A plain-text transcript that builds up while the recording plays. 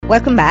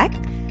Welcome back.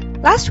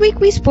 Last week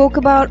we spoke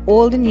about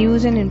all the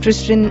news and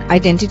interest in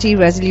identity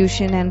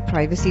resolution and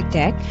privacy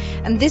tech,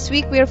 and this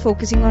week we are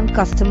focusing on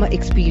customer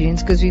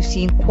experience because we've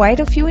seen quite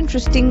a few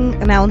interesting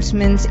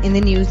announcements in the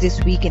news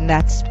this week in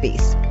that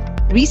space.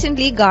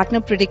 Recently,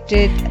 Gartner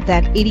predicted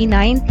that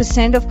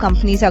 89% of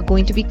companies are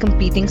going to be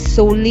competing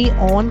solely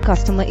on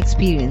customer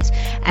experience,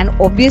 and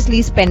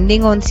obviously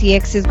spending on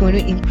CX is going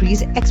to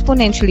increase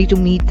exponentially to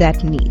meet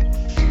that need.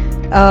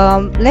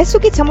 Let's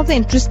look at some of the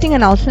interesting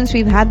announcements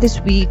we've had this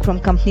week from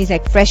companies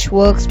like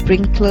Freshworks,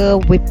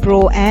 Sprinklr,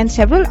 Wipro, and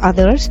several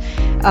others.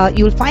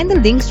 You'll find the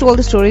links to all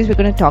the stories we're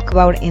going to talk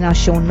about in our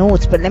show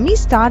notes. But let me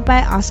start by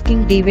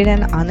asking David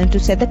and Anand to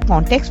set the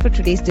context for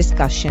today's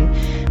discussion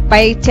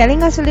by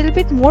telling us a little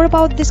bit more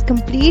about this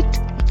complete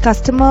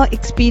customer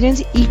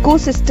experience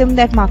ecosystem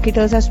that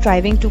marketers are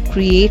striving to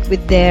create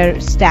with their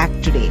stack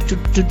today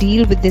to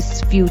deal with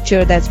this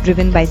future that's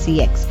driven by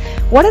CX.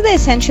 What are the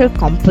essential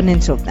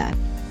components of that?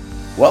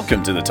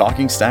 Welcome to the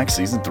Talking Stack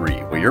Season 3,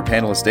 where your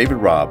panelists David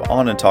Robb,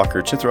 Anand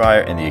Talker, Chitra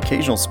Iyer, and the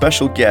occasional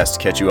special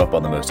guest catch you up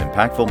on the most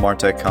impactful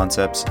MarTech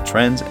concepts,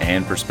 trends,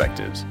 and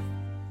perspectives.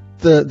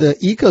 The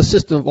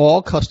ecosystem of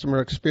all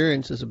customer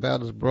experience is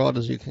about as broad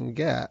as you can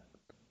get,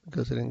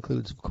 because it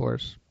includes, of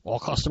course, all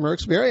customer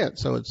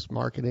experience. So it's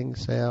marketing,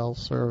 sales,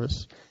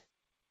 service,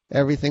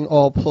 everything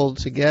all pulled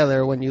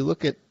together. When you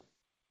look at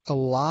a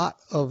lot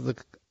of the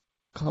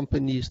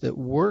companies that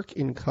work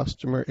in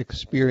customer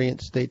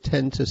experience, they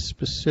tend to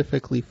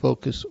specifically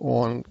focus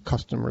on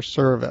customer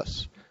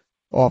service.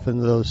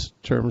 Often those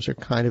terms are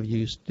kind of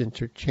used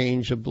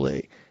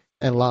interchangeably,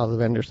 and a lot of the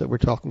vendors that we're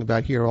talking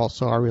about here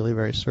also are really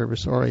very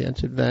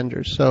service-oriented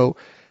vendors. So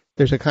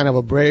there's a kind of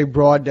a very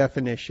broad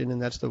definition,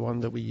 and that's the one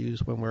that we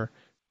use when we're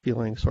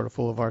feeling sort of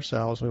full of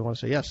ourselves. We want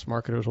to say, yes,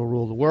 marketers will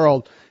rule the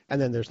world. And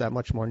then there's that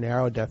much more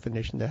narrow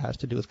definition that has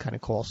to do with kind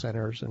of call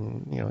centers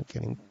and,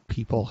 getting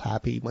people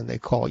happy when they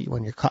call you,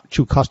 when your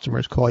true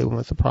customers call you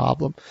with a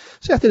problem.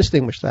 So you have to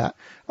distinguish that.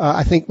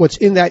 I think what's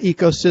in that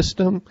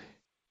ecosystem,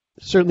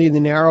 certainly in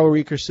the narrower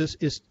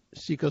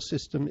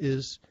ecosystem,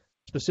 is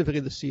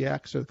specifically the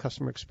CX or the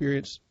customer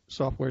experience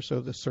software,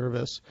 so the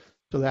service.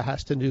 So that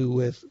has to do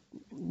with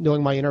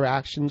knowing my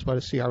interactions, what a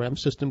CRM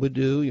system would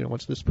do.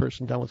 What's this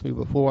person done with me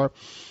before?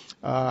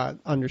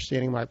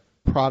 Understanding my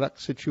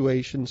product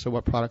situation. So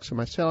what products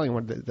am I selling?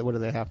 What do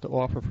they have to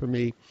offer for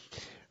me?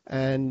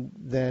 And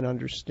then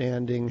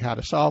understanding how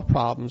to solve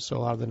problems. So a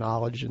lot of the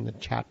knowledge and the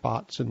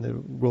chatbots and the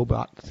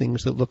robot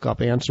things that look up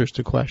answers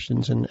to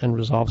questions and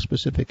resolve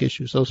specific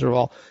issues. Those are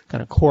all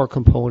kind of core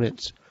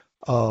components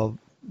of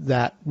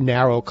that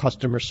narrow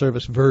customer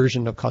service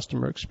version of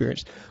customer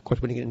experience. Of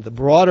course, when you get into the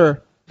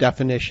broader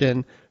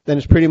definition, then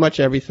it's pretty much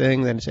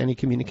everything. Then it's any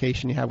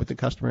communication you have with the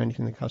customer,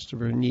 anything the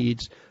customer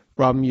needs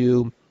from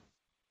you.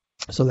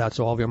 So that's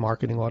all of your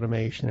marketing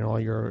automation and all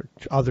your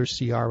other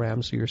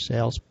CRMs, so your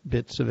sales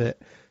bits of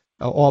it.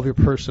 All of your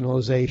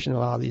personalization. A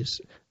lot of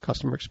these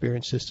customer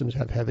experience systems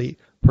have heavy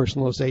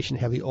personalization,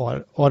 heavy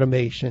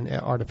automation,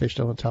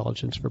 artificial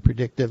intelligence for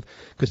predictive,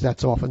 because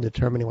that's often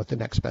determining what the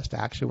next best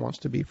action wants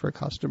to be for a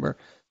customer.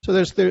 So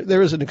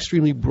there is an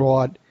extremely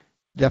broad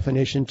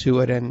definition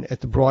to it, and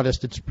at the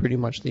broadest, it's pretty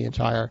much the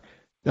entire,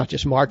 not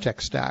just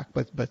MarTech stack,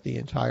 but the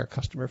entire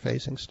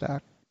customer-facing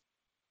stack.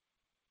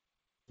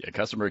 Yeah,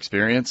 customer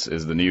experience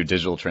is the new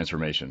digital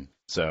transformation.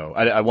 So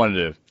I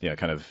wanted to,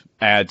 kind of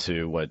add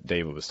to what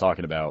David was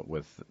talking about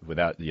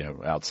without,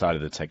 outside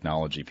of the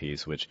technology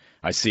piece, which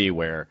I see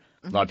where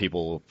a lot of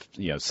people,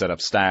 set up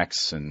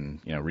stacks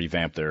and,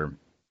 revamp their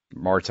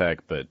MarTech,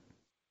 but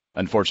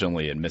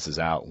unfortunately it misses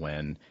out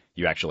when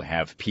you actually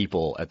have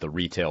people at the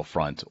retail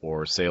front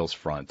or sales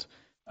front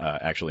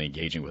actually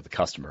engaging with the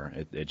customer.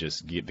 It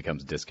just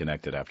becomes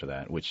disconnected after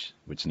that, which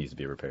needs to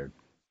be repaired.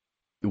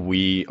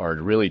 We are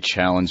really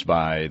challenged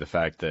by the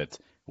fact that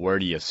where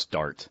do you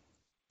start?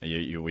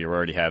 We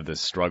already have this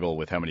struggle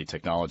with how many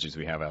technologies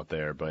we have out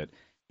there, but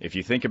if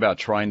you think about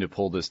trying to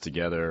pull this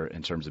together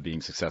in terms of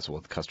being successful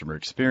with customer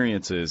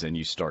experiences and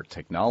you start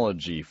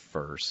technology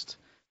first,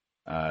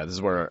 this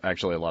is where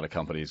actually a lot of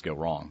companies go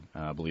wrong,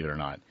 believe it or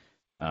not.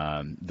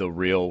 The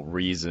real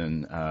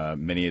reason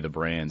many of the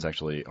brands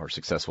actually are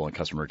successful in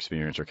customer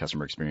experience or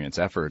customer experience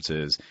efforts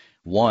is,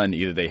 one,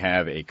 either they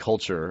have a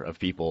culture of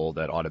people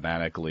that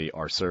automatically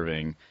are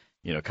serving,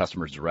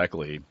 customers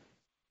directly.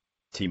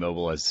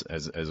 T-Mobile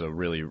as a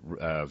really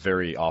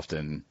very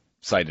often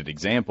cited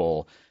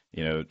example,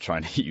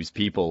 trying to use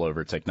people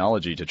over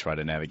technology to try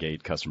to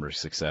navigate customer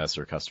success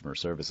or customer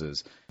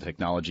services.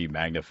 Technology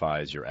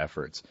magnifies your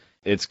efforts.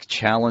 It's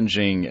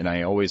challenging, and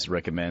I always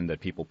recommend that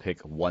people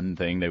pick one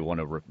thing they want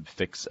to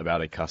fix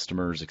about a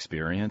customer's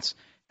experience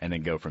and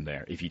then go from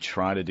there. If you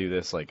try to do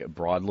this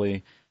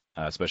broadly,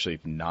 especially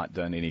if you've not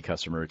done any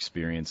customer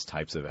experience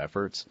types of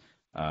efforts,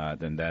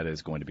 then that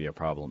is going to be a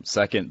problem.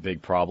 Second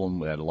big problem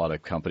that a lot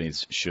of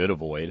companies should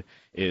avoid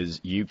is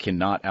you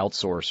cannot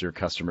outsource your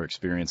customer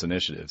experience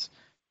initiatives.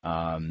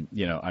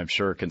 I'm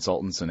sure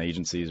consultants and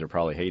agencies are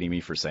probably hating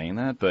me for saying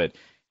that, but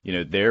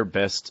their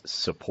best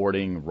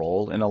supporting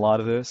role in a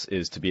lot of this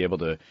is to be able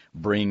to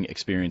bring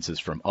experiences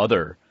from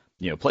other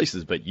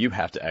places, but you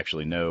have to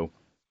actually know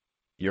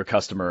your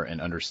customer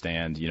and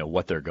understand,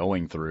 what they're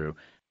going through.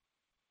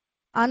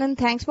 Anand,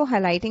 thanks for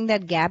highlighting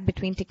that gap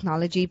between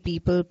technology,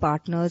 people,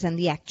 partners, and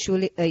the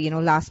actual,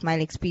 last mile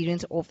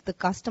experience of the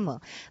customer.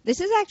 This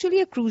is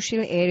actually a crucial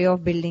area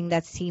of building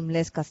that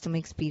seamless customer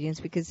experience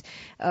because,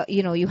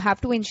 you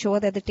have to ensure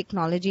that the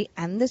technology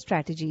and the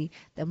strategy,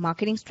 the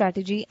marketing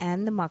strategy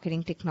and the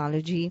marketing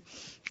technology,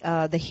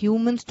 the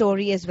human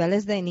story as well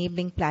as the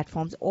enabling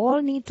platforms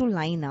all need to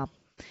line up.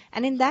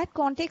 And in that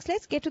context,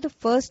 let's get to the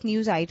first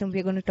news item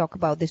we're going to talk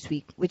about this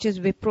week, which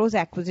is Wipro's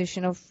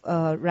acquisition of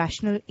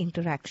Rational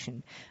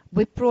Interaction.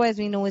 Wipro, as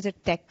we know, is a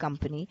tech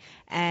company,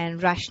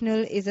 and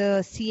Rational is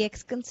a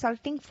CX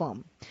consulting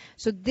firm.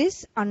 So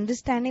this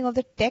understanding of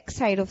the tech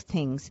side of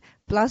things,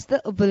 plus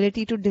the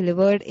ability to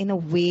deliver it in a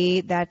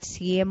way that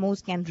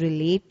CMOs can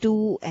relate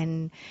to,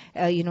 and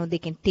they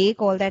can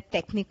take all that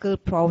technical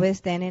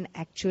prowess then and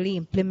actually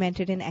implement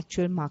it in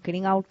actual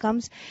marketing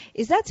outcomes.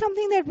 Is that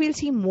something that we'll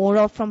see more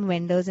of from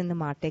vendors in the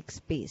MarTech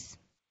space?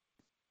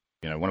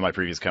 One of my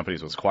previous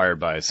companies was acquired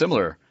by a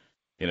similar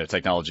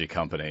technology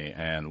company,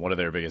 and one of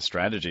their biggest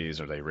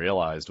strategies, or they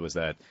realized, was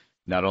that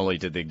not only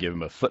did they give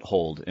them a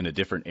foothold in a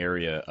different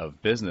area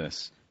of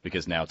business,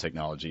 because now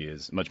technology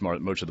is much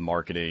of the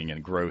marketing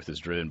and growth is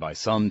driven by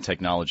some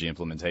technology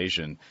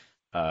implementation,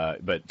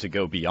 but to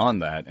go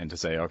beyond that and to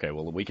say, okay,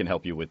 well, we can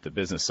help you with the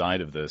business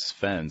side of this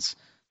fence.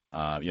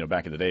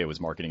 Back in the day, it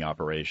was marketing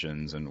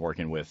operations and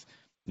working with,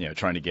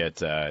 trying to get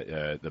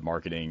the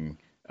marketing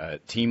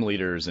team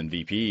leaders and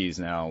VPs.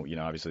 Now,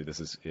 obviously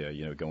this is,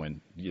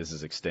 this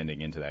is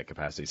extending into that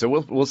capacity. So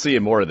we'll see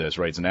more of this,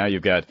 right? So now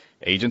you've got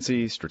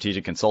agencies,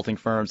 strategic consulting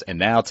firms, and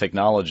now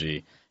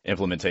technology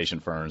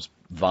implementation firms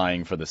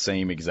vying for the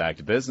same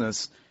exact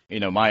business.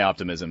 My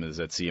optimism is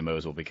that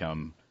CMOs will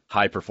become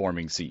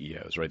high-performing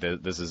CEOs, right?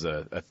 This is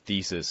a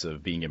thesis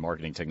of being in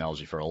marketing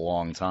technology for a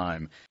long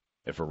time.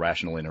 If a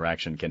Rational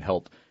Interaction can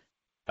help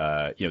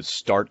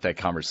start that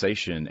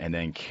conversation and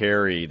then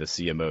carry the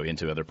CMO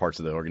into other parts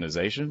of the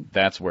organization,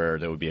 that's where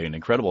there would be an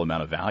incredible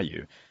amount of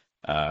value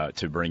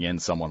to bring in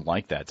someone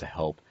like that to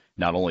help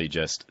not only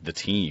just the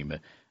team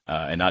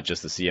and not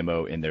just the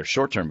CMO in their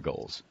short-term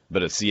goals,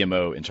 but a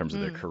CMO in terms of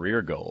their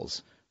career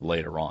goals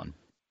later on.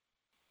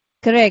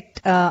 Correct.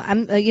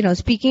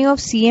 Speaking of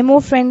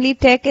CMO-friendly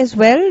tech as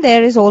well,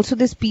 there is also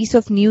this piece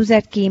of news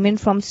that came in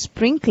from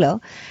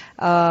Sprinklr.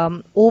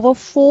 Over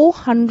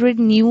 400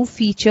 new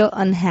feature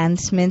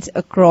enhancements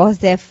across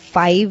their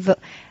 5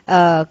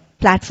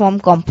 platform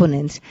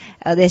components,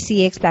 their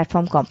CX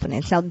platform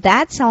components. Now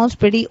that sounds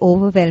pretty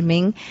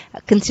overwhelming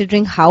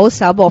considering how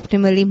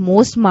suboptimally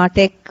most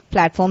MarTech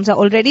platforms are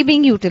already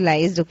being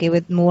utilized, okay,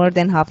 with more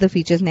than half the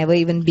features never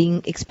even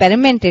being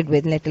experimented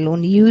with, let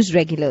alone used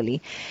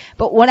regularly.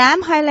 But what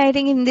I'm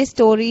highlighting in this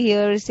story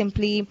here is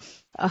simply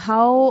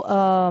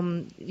how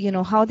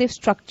they've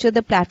structured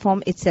the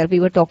platform itself. We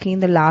were talking in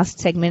the last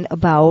segment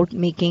about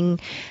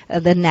making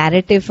the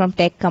narrative from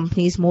tech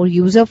companies more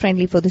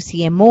user-friendly for the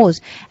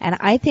CMOs. And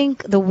I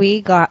think the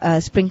way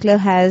Sprinklr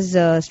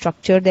has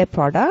structured their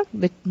product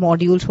with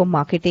modules for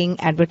marketing,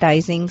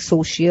 advertising,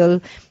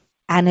 social,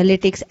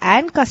 analytics,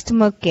 and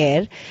customer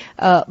care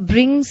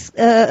brings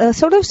a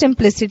sort of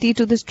simplicity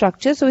to the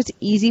structure. So it's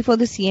easy for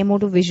the CMO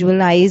to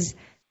visualize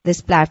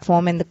this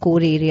platform and the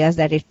core areas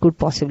that it could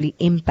possibly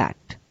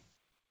impact.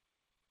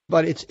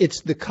 But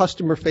it's the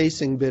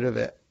customer-facing bit of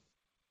it.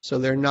 So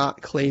they're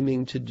not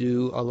claiming to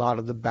do a lot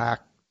of the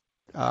back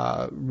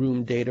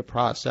room data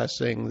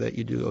processing that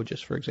you do,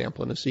 just for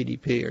example, in a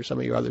CDP or some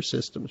of your other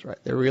systems, right?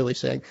 They're really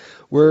saying,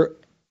 we're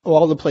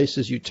all the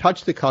places you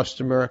touch the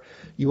customer,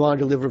 you want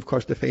to deliver, of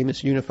course, the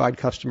famous unified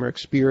customer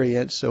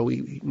experience. So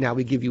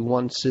we give you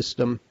one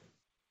system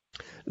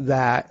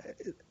that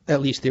at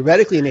least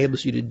theoretically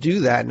enables you to do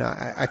that. And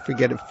I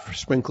forget if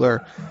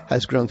Sprinklr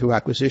has grown through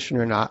acquisition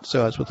or not.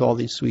 So as with all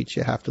these suites,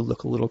 you have to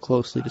look a little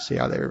closely to see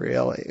how they're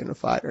really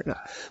unified or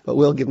not. But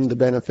we'll give them the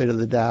benefit of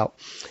the doubt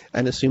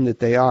and assume that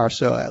they are.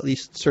 So at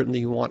least certainly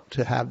you want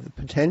to have the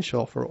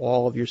potential for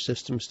all of your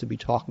systems to be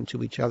talking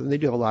to each other. And they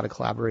do have a lot of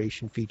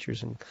collaboration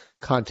features and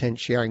content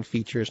sharing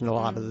features and a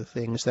lot of the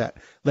things that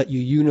let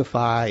you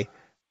unify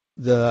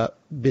the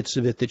bits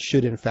of it that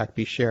should in fact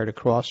be shared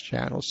across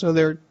channels. So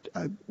they're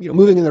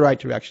moving in the right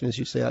direction, as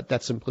you say.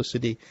 That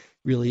simplicity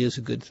really is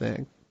a good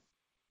thing.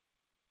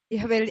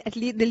 Yeah, well, at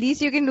least the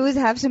least you can do is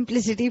have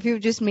simplicity if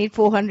you've just made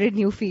 400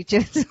 new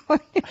features.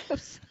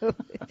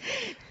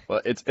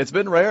 Well, it's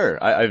been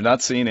rare. I've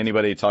not seen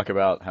anybody talk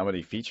about how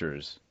many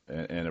features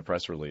in a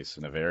press release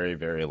in a very,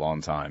 very long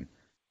time.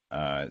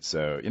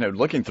 So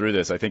looking through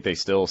this, I think they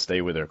still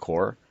stay with their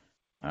core.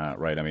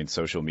 Right. I mean,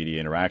 social media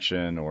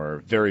interaction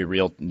or very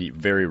real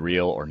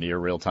or near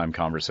real-time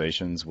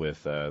conversations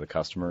with the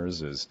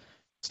customers is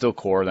still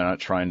core. They're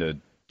not trying to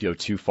go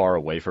too far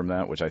away from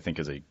that, which I think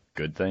is a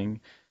good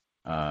thing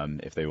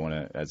if they want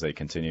to, as they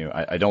continue.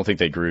 I don't think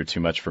they grew too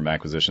much from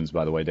acquisitions,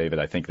 by the way, David.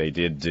 I think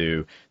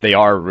they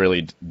are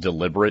really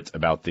deliberate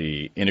about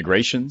the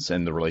integrations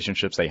and the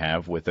relationships they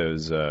have with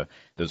those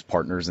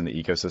partners in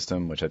the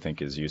ecosystem, which I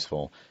think is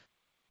useful.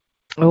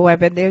 Oh, I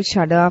bet they'll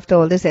shudder after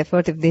all this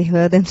effort if they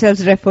hear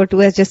themselves referred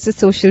to as just a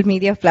social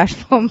media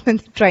platform when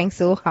they're trying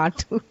so hard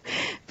to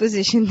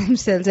position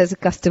themselves as a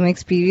customer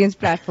experience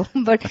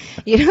platform. But,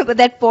 but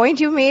that point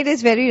you made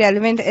is very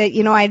relevant.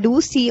 I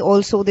do see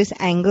also this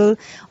angle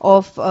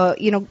of,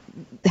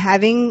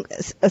 having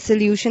a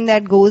solution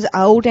that goes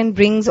out and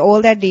brings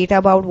all that data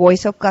about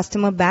voice of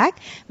customer back,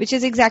 which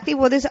is exactly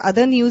what this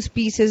other news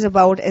piece is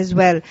about as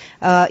well.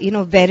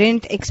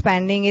 Verint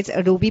expanding its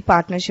Adobe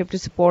partnership to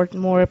support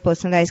more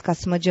personalized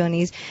customer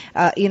journeys.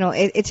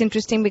 It's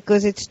interesting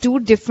because it's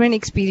two different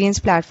experience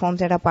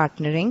platforms that are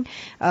partnering.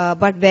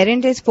 But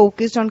Verint is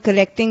focused on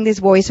collecting this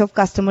voice of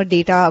customer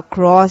data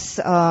across,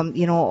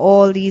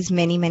 all these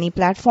many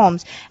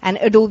platforms. And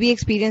Adobe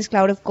Experience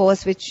Cloud, of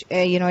course, which,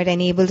 it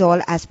enables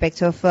all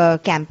aspects of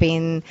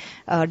campaign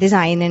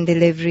design and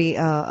delivery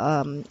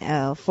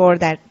for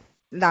that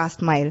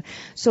last mile.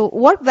 So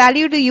what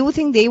value do you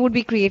think they would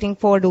be creating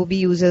for Adobe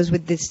users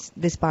with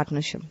this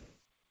partnership?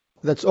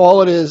 That's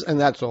all it is, and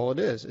that's all it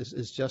is.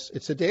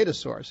 It's a data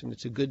source, and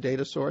it's a good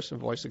data source,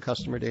 and voice of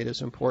customer data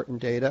is important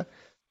data.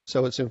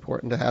 So it's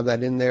important to have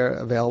that in there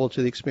available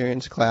to the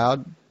Experience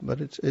Cloud, but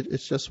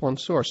it's just one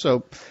source.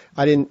 So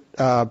I didn't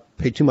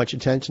pay too much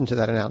attention to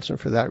that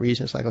announcement for that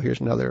reason. It's like, oh, here's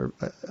another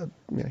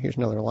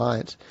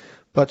alliance.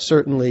 But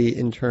certainly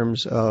in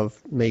terms of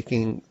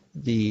making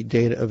the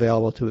data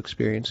available to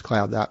Experience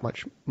Cloud that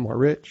much more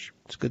rich,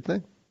 it's a good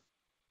thing.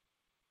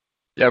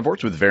 Yeah, I've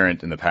worked with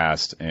Verint in the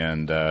past,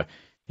 and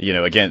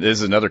again, this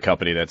is another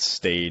company that's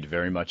stayed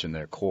very much in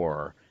their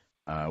core.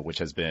 Which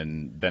has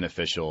been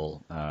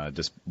beneficial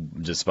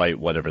despite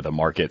whatever the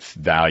market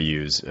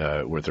values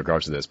with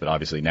regards to this. But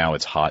obviously now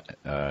it's hot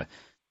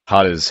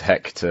as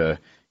heck to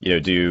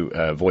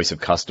do voice of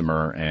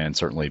customer and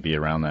certainly be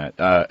around that.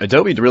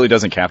 Adobe really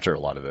doesn't capture a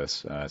lot of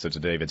this. So to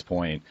David's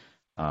point,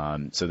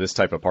 so this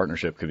type of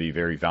partnership could be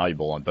very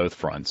valuable on both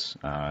fronts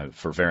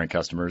for Verint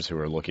customers who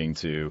are looking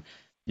to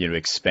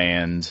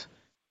expand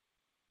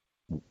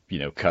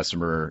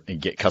customer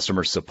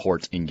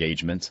support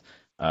engagement.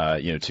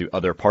 To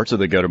other parts of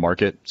the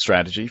go-to-market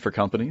strategy for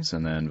companies,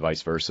 and then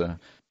vice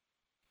versa.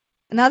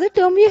 Another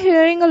term we're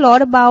hearing a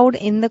lot about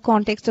in the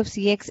context of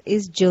CX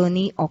is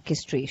journey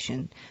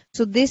orchestration.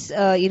 So this,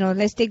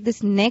 let's take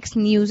this next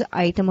news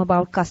item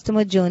about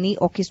customer journey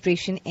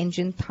orchestration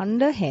engine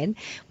Thunderhead,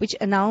 which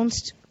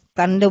announced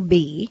Thunder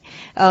Bay.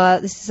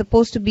 This is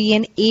supposed to be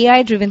an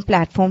AI-driven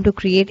platform to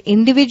create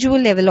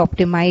individual-level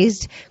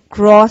optimized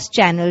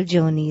cross-channel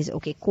journeys.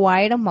 Okay,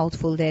 quite a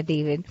mouthful there,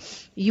 David.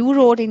 You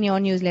wrote in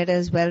your newsletter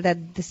as well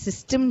that the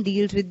system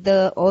deals with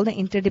all the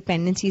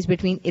interdependencies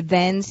between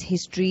events,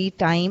 history,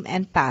 time,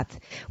 and path,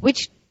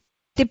 which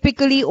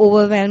typically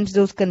overwhelms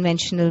those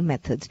conventional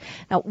methods.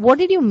 Now, what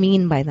did you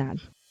mean by that?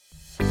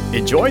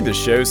 Enjoying the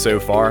show so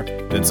far?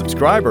 Then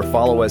subscribe or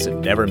follow us and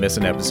never miss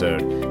an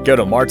episode. Go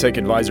to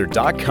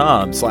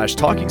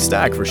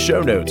martechadvisor.com/talkingstack for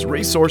show notes,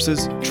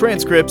 resources,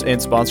 transcripts, and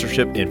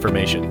sponsorship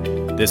information.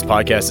 This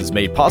podcast is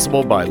made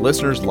possible by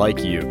listeners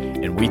like you,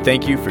 and we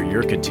thank you for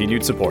your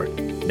continued support.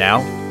 Now,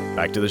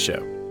 back to the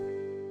show.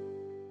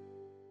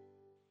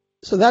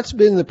 So that's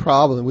been the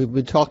problem. We've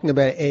been talking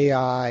about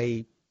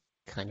AI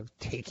kind of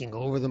taking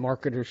over the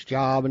marketer's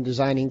job and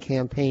designing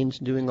campaigns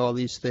and doing all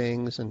these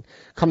things and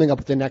coming up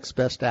with the next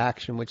best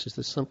action, which is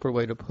the simpler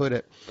way to put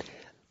it,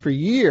 for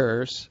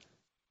years.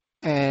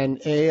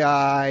 And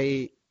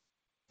AI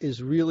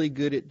is really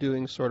good at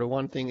doing sort of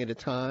one thing at a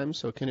time.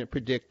 So can it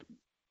predict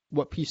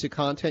what piece of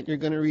content you're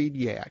going to read?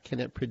 Yeah. Can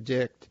it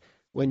predict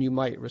when you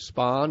might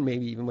respond,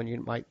 maybe even when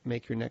you might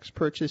make your next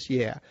purchase?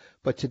 Yeah.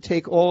 But to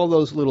take all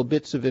those little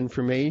bits of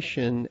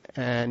information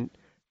and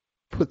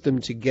put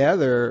them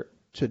together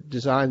to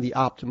design the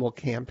optimal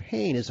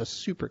campaign is a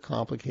super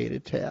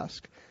complicated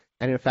task.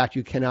 And in fact,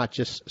 you cannot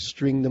just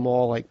string them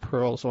all like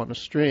pearls on a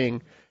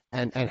string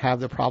and have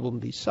the problem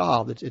be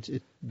solved. It's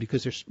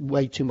because there's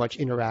way too much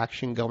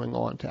interaction going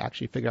on to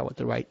actually figure out what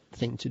the right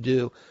thing to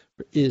do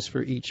is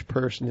for each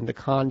person in the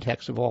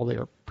context of all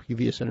their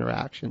previous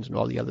interactions and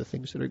all the other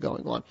things that are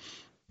going on.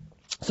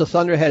 So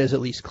Thunderhead is at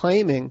least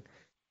claiming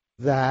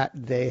that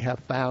they have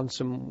found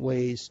some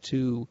ways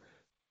to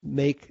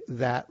make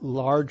that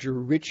larger,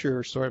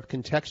 richer sort of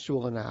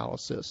contextual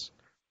analysis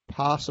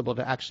possible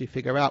to actually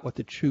figure out what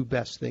the true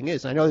best thing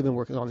is. And I know they've been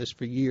working on this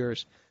for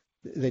years.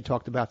 They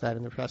talked about that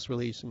in the press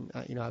release, and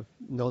I've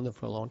known them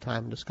for a long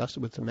time and discussed it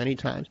with them many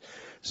times.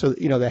 So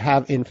they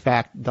have in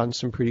fact done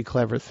some pretty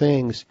clever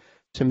things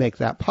to make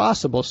that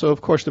possible. So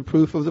of course the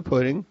proof of the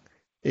pudding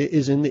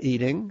is in the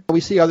eating.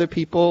 We see other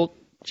people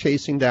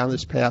chasing down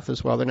this path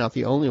as well. They're not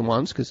the only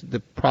ones, because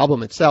the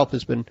problem itself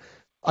has been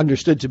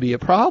understood to be a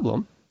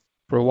problem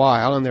for a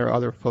while, and there are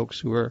other folks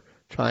who are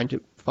trying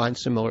to find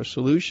similar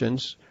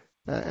solutions.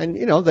 And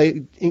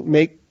they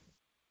make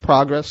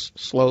progress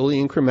slowly,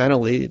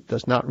 incrementally. It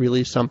does not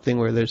really something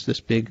where there's this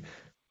big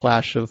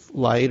flash of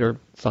light or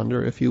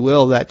thunder, if you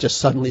will, that just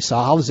suddenly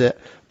solves it.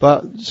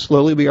 But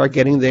slowly we are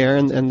getting there,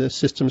 and the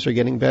systems are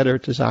getting better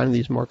at designing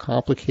these more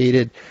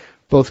complicated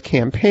both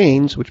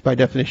campaigns, which by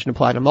definition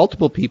apply to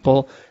multiple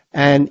people,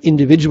 and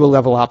individual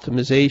level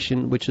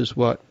optimization, which is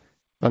what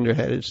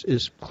Thunderhead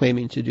is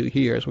claiming to do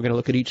here. Is we're going to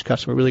look at each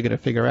customer, really going to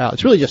figure out.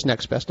 It's really just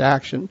next best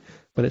action,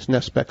 but it's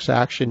next best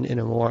action in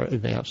a more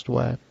advanced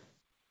way.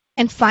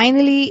 And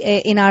finally,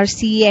 in our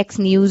CX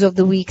News of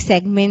the Week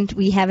segment,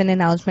 we have an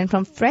announcement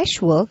from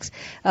Freshworks,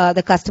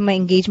 the customer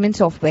engagement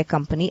software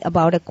company,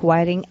 about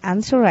acquiring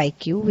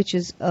AnswerIQ, which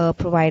is a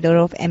provider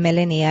of ML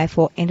and AI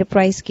for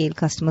enterprise-scale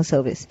customer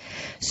service.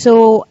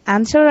 So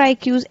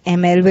AnswerIQ's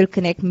ML will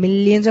connect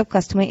millions of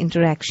customer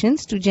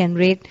interactions to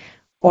generate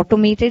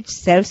automated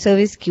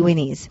self-service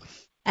Q&As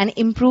and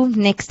improve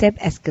next step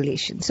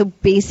escalation. So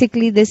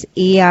basically this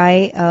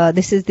AI,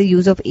 this is the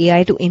use of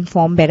AI to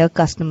inform better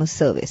customer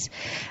service.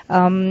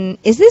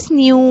 Is this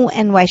new,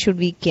 and why should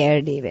we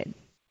care, David?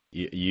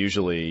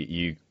 Usually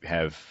you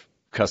have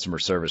customer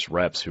service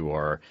reps who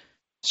are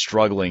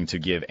struggling to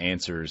give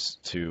answers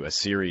to a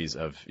series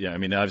of,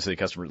 obviously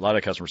a lot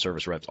of customer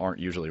service reps aren't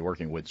usually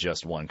working with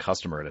just one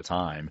customer at a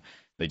time.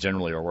 They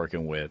generally are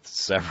working with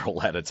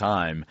several at a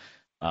time.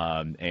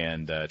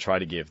 And try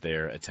to give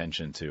their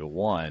attention to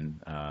one,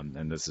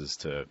 and this is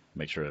to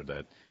make sure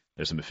that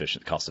there's some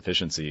cost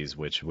efficiencies,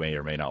 which may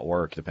or may not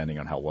work depending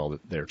on how well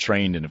they're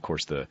trained, and of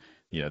course the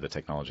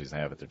technologies they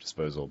have at their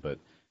disposal. But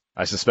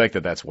I suspect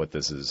that that's what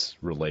this is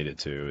related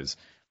to, is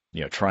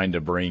trying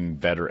to bring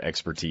better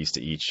expertise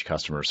to each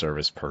customer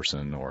service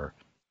person, or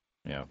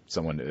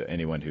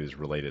anyone who's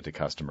related to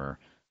customer.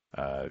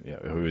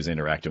 Who is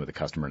interacting with the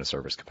customer in a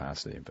service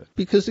capacity. But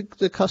because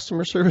the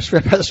customer service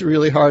rep has a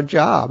really hard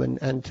job,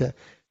 and to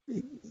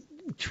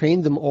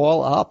train them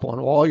all up on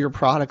all your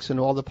products and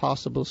all the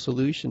possible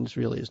solutions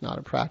really is not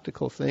a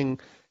practical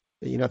thing,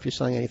 if you're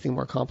selling anything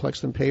more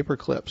complex than paper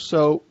clips.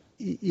 So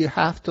you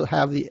have to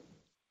have the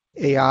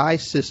AI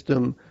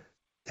system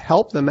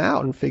help them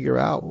out and figure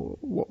out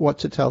what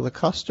to tell the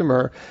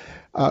customer,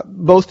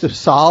 both to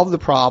solve the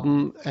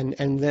problem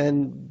and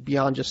then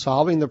beyond just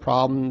solving the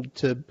problem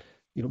to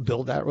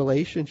build that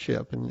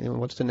relationship, and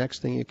what's the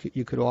next thing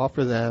you could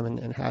offer them,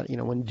 and how,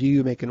 when do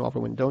you make an offer,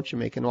 when don't you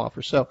make an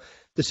offer. So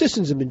the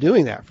systems have been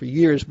doing that for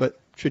years, but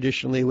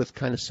traditionally with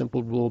kind of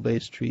simple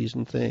rule-based trees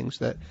and things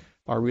that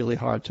are really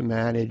hard to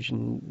manage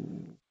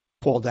and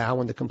fall down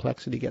when the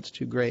complexity gets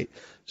too great.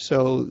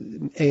 So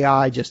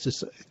AI just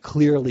is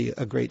clearly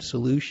a great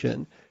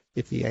solution,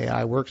 if the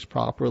AI works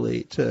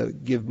properly, to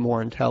give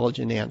more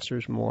intelligent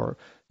answers, more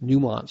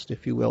nuanced,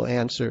 if you will,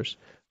 answers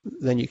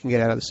than you can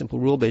get out of the simple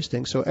rule-based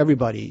thing. So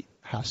everybody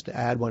has to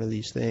add one of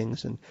these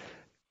things, and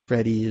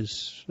Freddie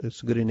is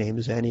as good a name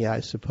as any, I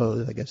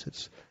suppose. I guess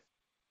it's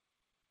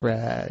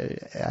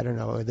Brad, I don't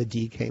know where the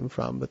D came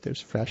from, but there's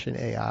Fresh and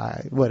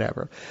AI,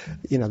 whatever.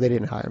 They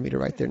didn't hire me to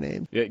write their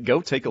name. Yeah,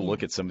 go take a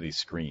look at some of these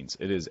screens.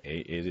 It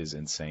is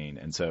insane.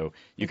 And so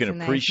you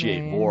can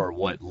appreciate more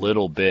what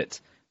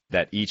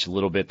each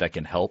little bit that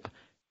can help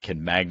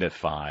can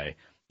magnify,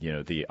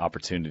 the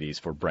opportunities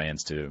for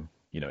brands to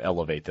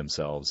elevate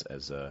themselves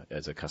as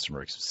a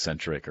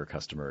customer-centric or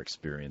customer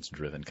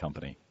experience-driven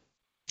company.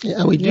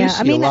 Yeah, we do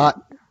see a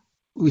lot.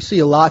 We see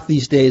a lot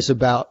these days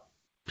about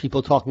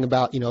people talking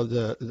about,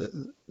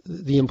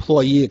 the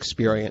employee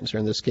experience, or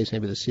in this case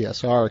maybe the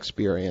CSR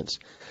experience,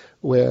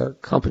 where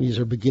companies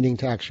are beginning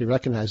to actually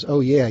recognize,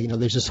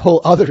 there's this whole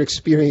other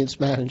experience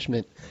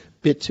management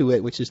bit to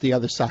it, which is the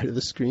other side of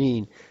the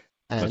screen.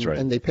 And, that's right.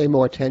 And they pay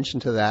more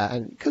attention to that.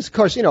 And because, of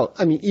course,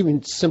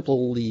 even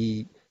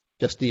simply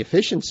just the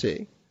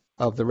efficiency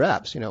of the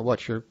reps,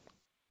 what you're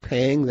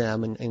paying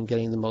them and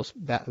getting the most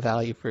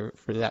value for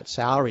that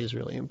salary is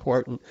really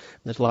important.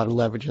 And there's a lot of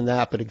leverage in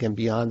that. But again,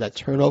 beyond that,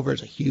 turnover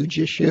is a huge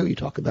issue. You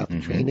talk about the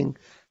training.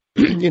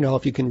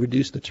 If you can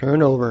reduce the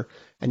turnover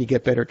and you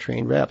get better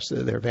trained reps,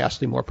 they're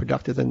vastly more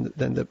productive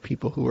than the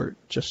people who are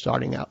just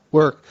starting out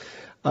work.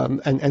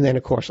 And then,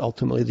 of course,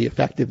 ultimately the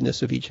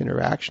effectiveness of each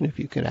interaction, if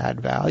you can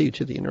add value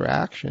to the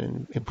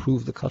interaction,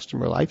 improve the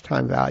customer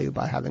lifetime value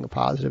by having a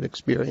positive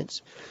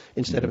experience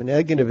instead of a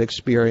negative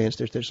experience,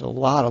 there's a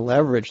lot of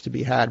leverage to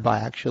be had by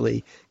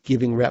actually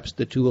giving reps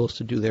the tools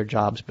to do their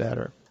jobs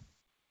better.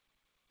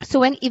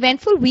 So an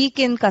eventful week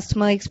in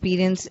customer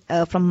experience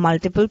from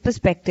multiple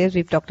perspectives.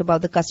 We've talked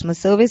about the customer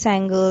service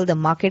angle, the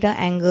marketer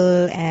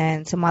angle,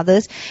 and some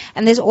others.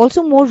 And there's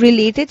also more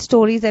related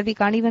stories that we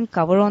can't even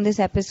cover on this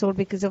episode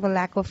because of a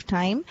lack of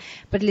time.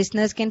 But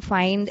listeners can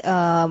find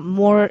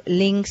more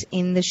links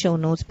in the show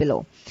notes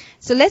below.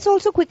 So let's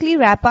also quickly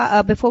wrap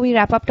up, before we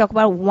wrap up, talk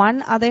about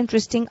one other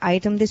interesting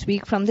item this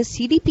week from the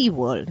CDP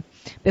world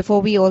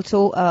before we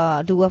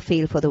also do a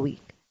fail for the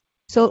week.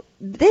 So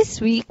this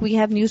week we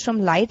have news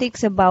from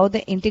Lytx about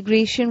the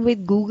integration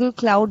with Google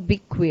Cloud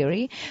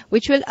BigQuery,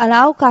 which will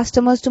allow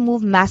customers to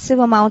move massive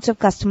amounts of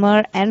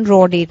customer and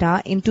raw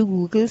data into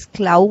Google's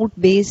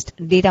cloud-based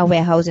data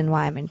warehouse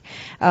environment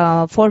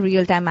for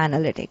real-time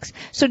analytics.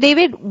 So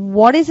David,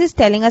 what is this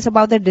telling us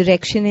about the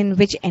direction in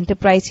which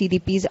enterprise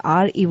CDPs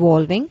are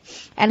evolving,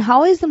 and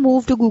how is the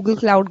move to Google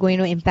Cloud going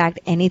to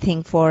impact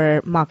anything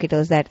for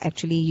marketers that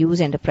actually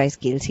use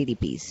enterprise-scale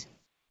CDPs?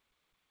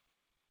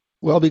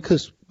 Well,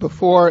 because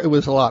before it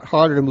was a lot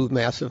harder to move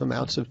massive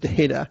amounts of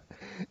data,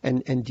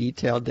 and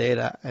detailed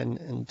data,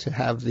 and to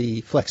have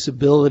the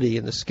flexibility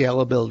and the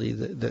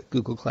scalability that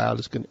Google Cloud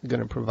is going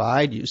to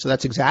provide you. So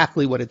that's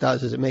exactly what it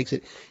does, is it makes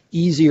it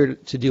easier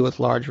to deal with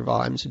larger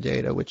volumes of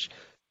data, which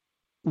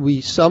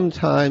we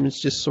sometimes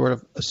just sort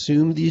of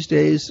assume these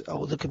days,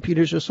 oh, the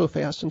computers are so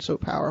fast and so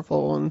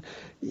powerful, and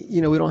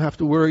we don't have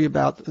to worry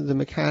about the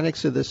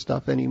mechanics of this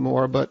stuff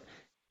anymore, but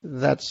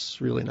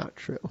that's really not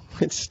true.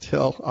 It's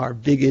still our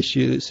big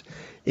issues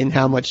in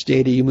how much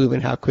data you move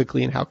and how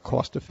quickly and how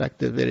cost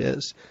effective it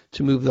is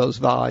to move those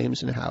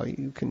volumes and how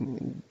you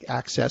can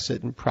access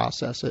it and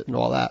process it and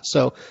all that.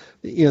 So,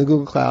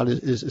 Google Cloud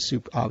is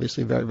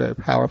obviously a very, very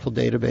powerful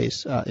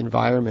database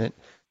environment.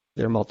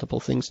 There are multiple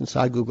things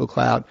inside Google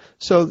Cloud.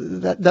 So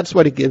that's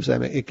what it gives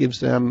them. It gives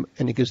them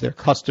and it gives their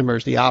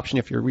customers the option,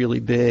 if you're really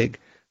big,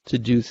 to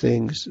do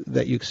things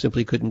that you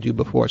simply couldn't do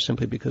before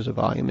simply because of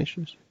volume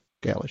issues,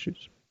 scale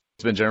issues.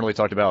 It's been generally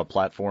talked about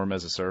platform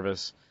as a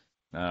service.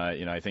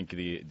 I think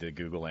the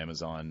Google,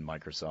 Amazon,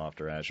 Microsoft,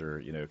 or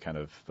Azure, kind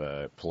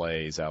of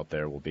plays out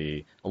there will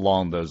be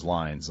along those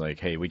lines. Like,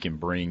 hey, we can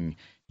bring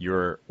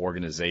your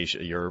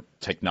organization, your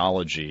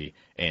technology,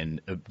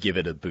 and give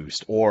it a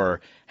boost,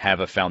 or have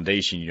a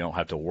foundation you don't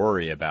have to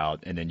worry about,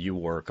 and then you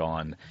work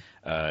on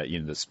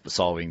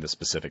solving the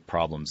specific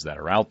problems that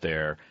are out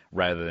there,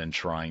 rather than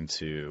trying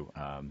to,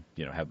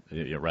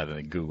 rather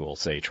than Google,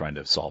 say, trying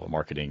to solve a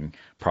marketing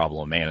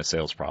problem and a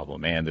sales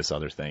problem and this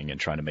other thing and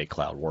trying to make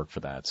cloud work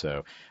for that.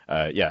 So,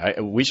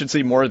 we should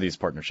see more of these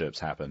partnerships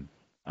happen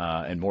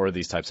and more of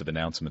these types of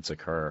announcements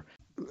occur.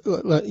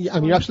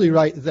 You're absolutely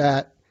right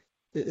that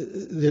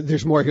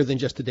there's more here than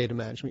just the data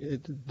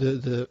management.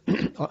 The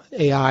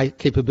AI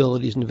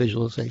capabilities and the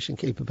visualization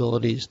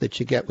capabilities that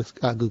you get with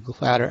Google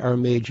Cloud are a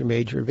major,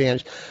 major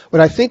advantage.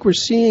 What I think we're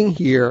seeing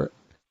here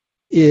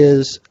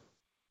is,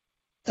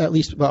 at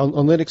least on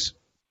Linux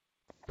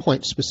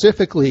point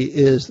specifically,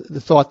 is the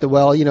thought that,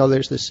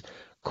 there's this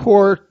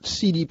core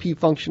CDP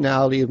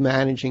functionality of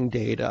managing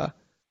data,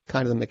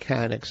 kind of the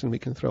mechanics, and we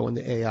can throw in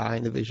the AI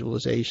and the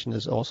visualization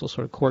as also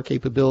sort of core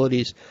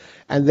capabilities.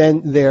 And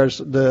then there's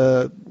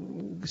the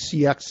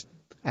CX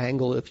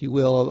angle, if you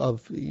will,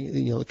 of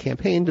the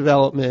campaign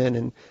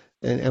development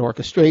and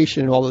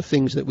orchestration and all the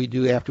things that we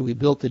do after we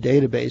built the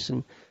database.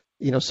 And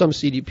some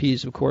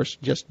CDPs, of course,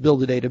 just build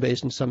the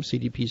database, and some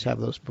CDPs have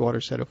those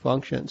broader set of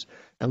functions.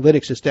 And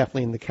Linux is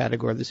definitely in the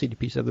category of the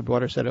CDPs have the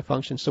broader set of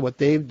functions. So what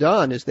they've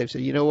done is they've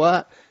said, you know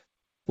what,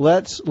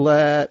 let's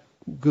let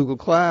Google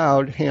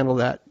Cloud handle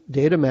that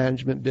data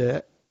management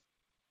bit,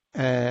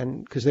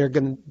 and because they're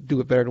going to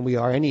do it better than we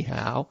are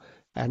anyhow,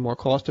 and more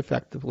cost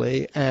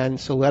effectively. And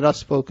so let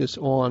us focus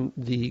on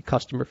the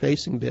customer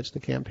facing bits, the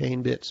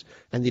campaign bits,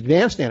 and the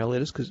advanced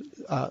analytics, because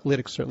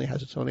Linux certainly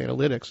has its own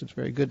analytics. It's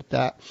very good at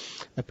that,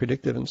 at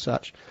predictive and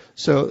such.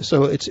 So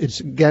it's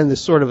again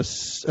this sort of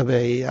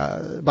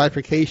a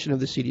bifurcation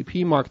of the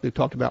CDP market we've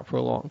talked about for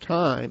a long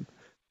time,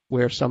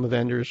 where some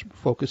vendors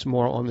focus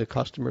more on the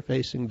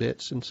customer-facing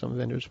bits and some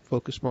vendors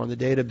focus more on the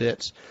data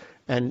bits.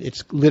 And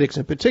it's Linux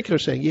in particular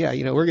saying,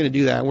 we're going to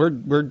do that.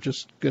 We're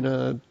just going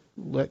to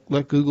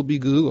let Google be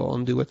Google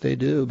and do what they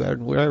do better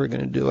than we're ever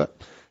going to do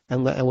it.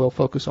 And we'll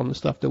focus on the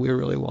stuff that we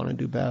really want to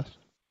do best.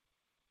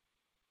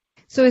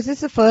 So is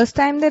this the first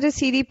time that a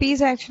CDP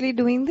is actually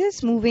doing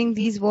this, moving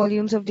these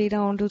volumes of data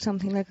onto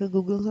something like a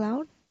Google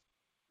Cloud?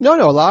 No.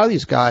 A lot of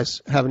these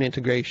guys have an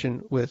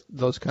integration with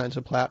those kinds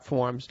of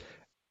platforms.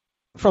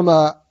 From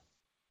a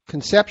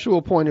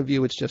conceptual point of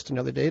view, it's just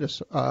another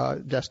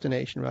data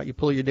destination, right? You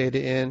pull your data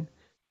in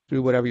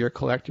through whatever your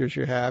collectors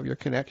you have, your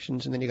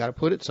connections, and then you got to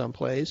put it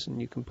someplace,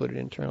 and you can put it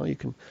internally.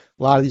 A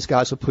lot of these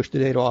guys will push the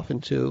data off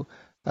into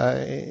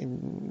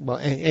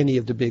any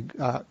of the big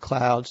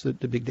clouds, the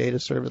big data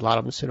service. A lot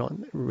of them sit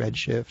on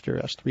Redshift or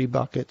S3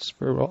 buckets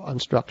for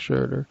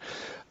unstructured,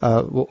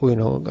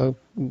 or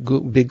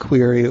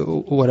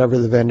BigQuery, whatever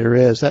the vendor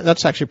is.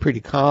 That's actually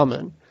pretty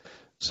common.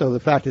 So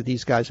the fact that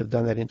these guys have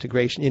done that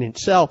integration in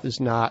itself is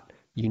not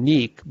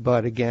unique,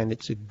 but again,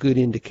 it's a good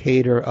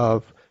indicator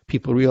of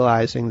people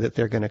realizing that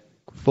they're going to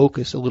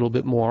focus a little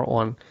bit more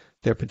on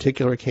their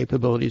particular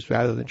capabilities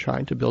rather than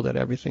trying to build out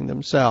everything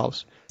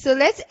themselves. So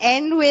let's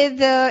end with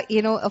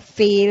a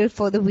fail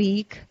for the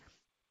week.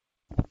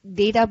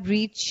 Data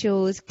breach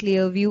shows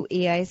Clearview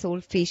AI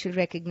sold facial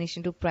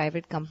recognition to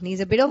private companies.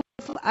 A bit of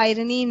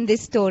irony in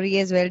this story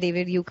as well,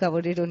 David. You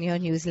covered it on your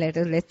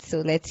newsletter.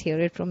 Let's hear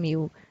it from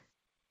you.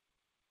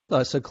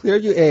 So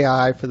Clearview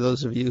AI, for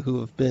those of you who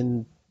have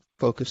been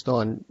focused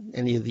on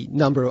any of the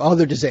number of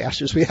other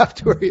disasters we have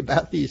to worry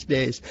about these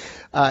days,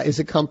 is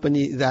a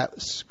company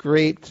that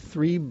scraped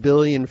 3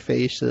 billion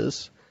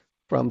faces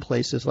from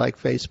places like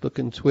Facebook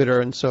and Twitter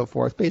and so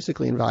forth,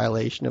 basically in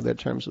violation of their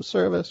terms of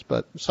service,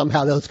 but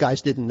somehow those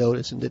guys didn't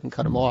notice and didn't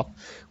cut them off.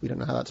 We don't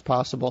know how that's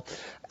possible.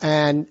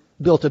 And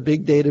built a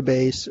big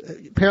database,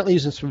 apparently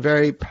using some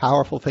very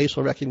powerful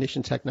facial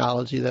recognition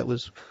technology that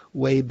was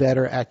way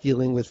better at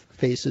dealing with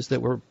faces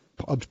that were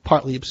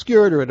partly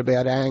obscured or at a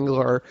bad angle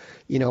or,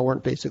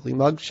 weren't basically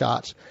mug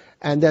shots.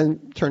 and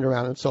then turned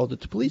around and sold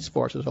it to police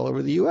forces all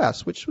over the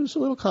U.S., which was a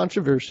little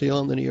controversial,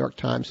 and the New York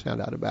Times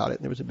found out about it,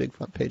 and there was a big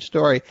front page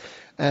story,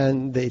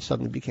 and they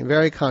suddenly became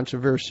very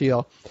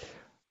controversial.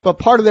 But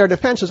part of their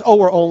defense is,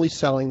 we're only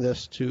selling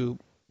this to,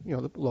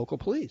 the local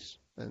police,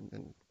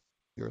 and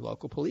your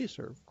local police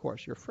are, of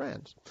course, your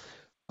friends.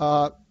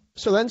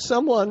 So then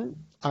someone,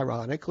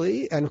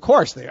 ironically, and of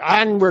course,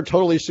 we're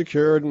totally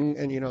secured,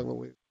 and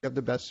we have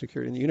the best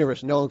security in the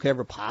universe. No one could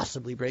ever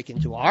possibly break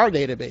into our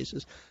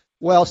databases.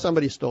 Well,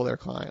 somebody stole their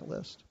client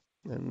list,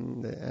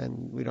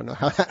 and we don't know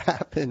how that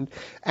happened,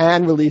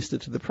 and released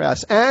it to the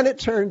press. And it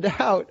turned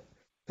out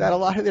that a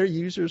lot of their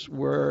users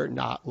were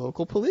not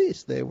local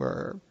police. They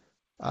were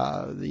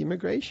the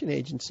immigration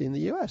agency in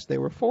the U.S. They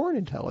were foreign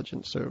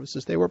intelligence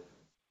services. They were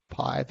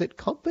private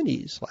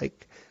companies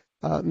like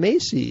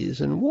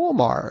Macy's and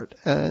Walmart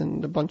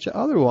and a bunch of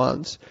other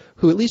ones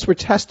who at least were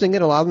testing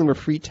it. A lot of them were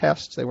free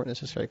tests. They weren't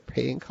necessarily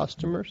paying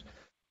customers.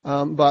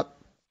 But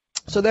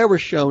so they were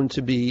shown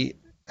to be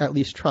at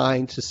least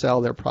trying to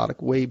sell their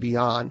product way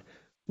beyond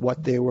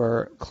what they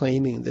were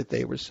claiming that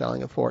they were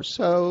selling it for.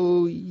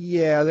 So,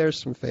 yeah,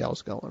 there's some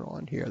fails going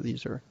on here.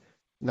 These are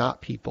not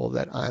people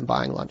that I'm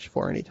buying lunch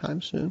for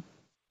anytime soon.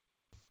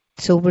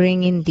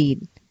 Sobering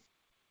indeed.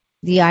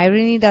 The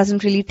irony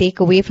doesn't really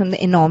take away from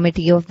the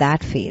enormity of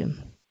that fail.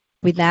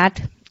 With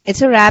that,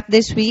 it's a wrap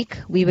this week.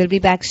 We will be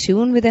back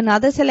soon with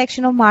another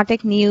selection of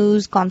MarTech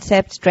news,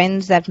 concepts,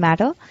 trends that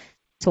matter.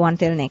 So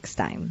until next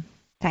time,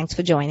 thanks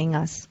for joining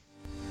us.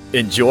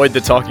 Enjoyed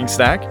the Talking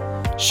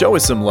Stack? Show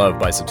us some love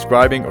by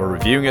subscribing or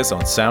reviewing us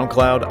on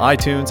SoundCloud,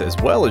 iTunes, as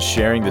well as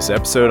sharing this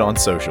episode on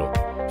social.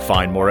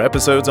 Find more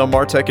episodes on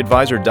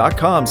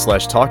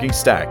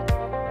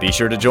martechadvisor.com/talkingstack. Be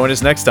sure to join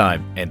us next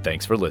time, and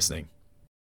thanks for listening.